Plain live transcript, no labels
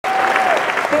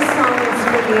song is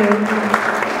for you.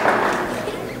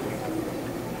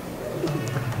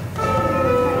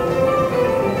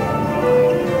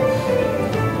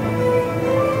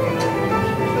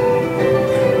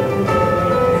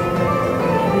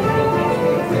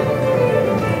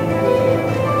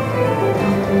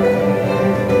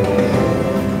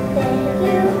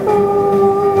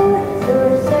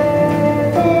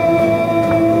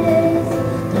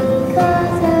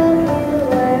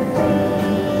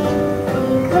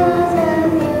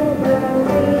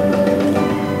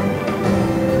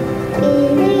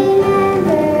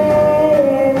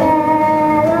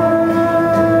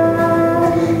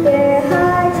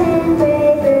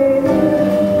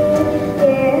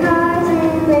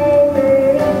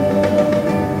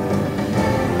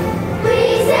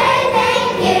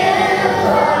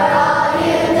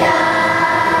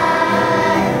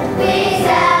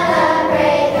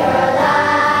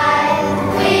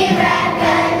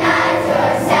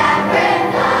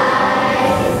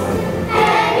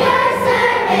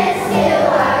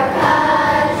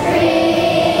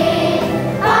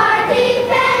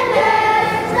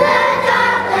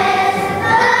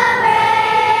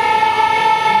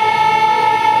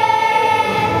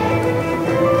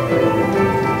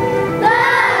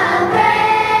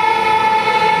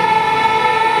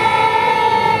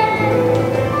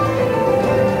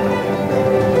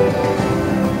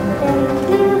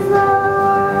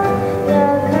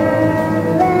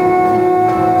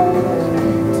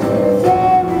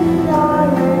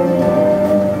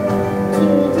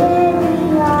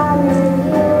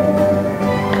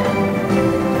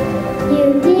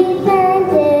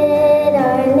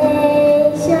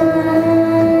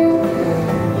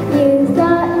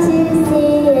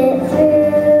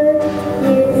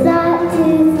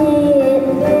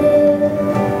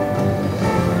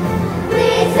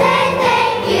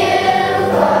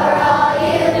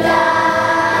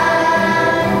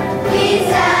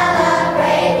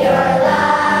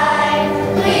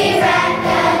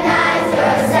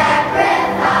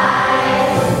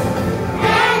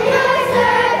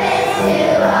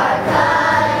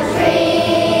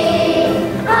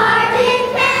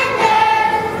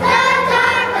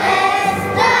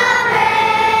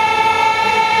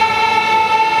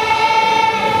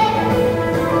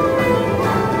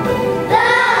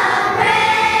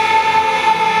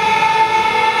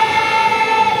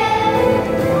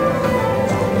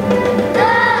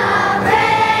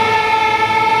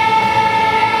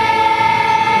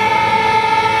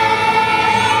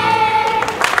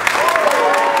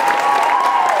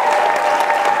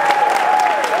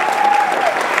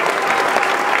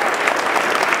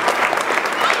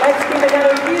 Let's give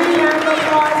another huge round of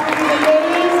applause for these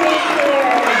amazing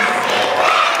kids.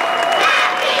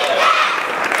 Happy dance!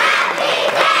 Happy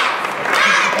dance!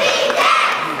 Happy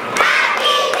dance!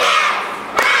 Happy dance!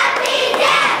 Happy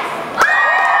dance!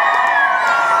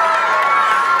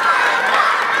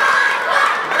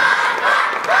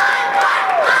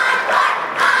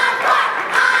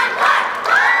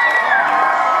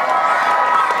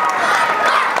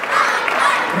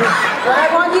 What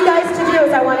I want you guys to do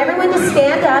is I want everyone to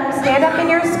stand up in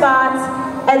your spots,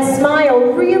 and smile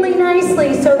really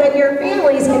nicely so that your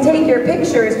families can take your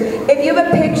pictures. If you have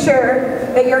a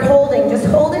picture that you're holding, just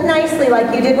hold it nicely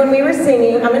like you did when we were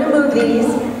singing. I'm going to move these,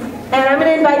 and I'm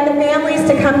going to invite the families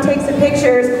to come take some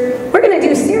pictures. We're going to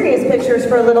do serious pictures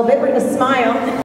for a little bit. We're going to smile.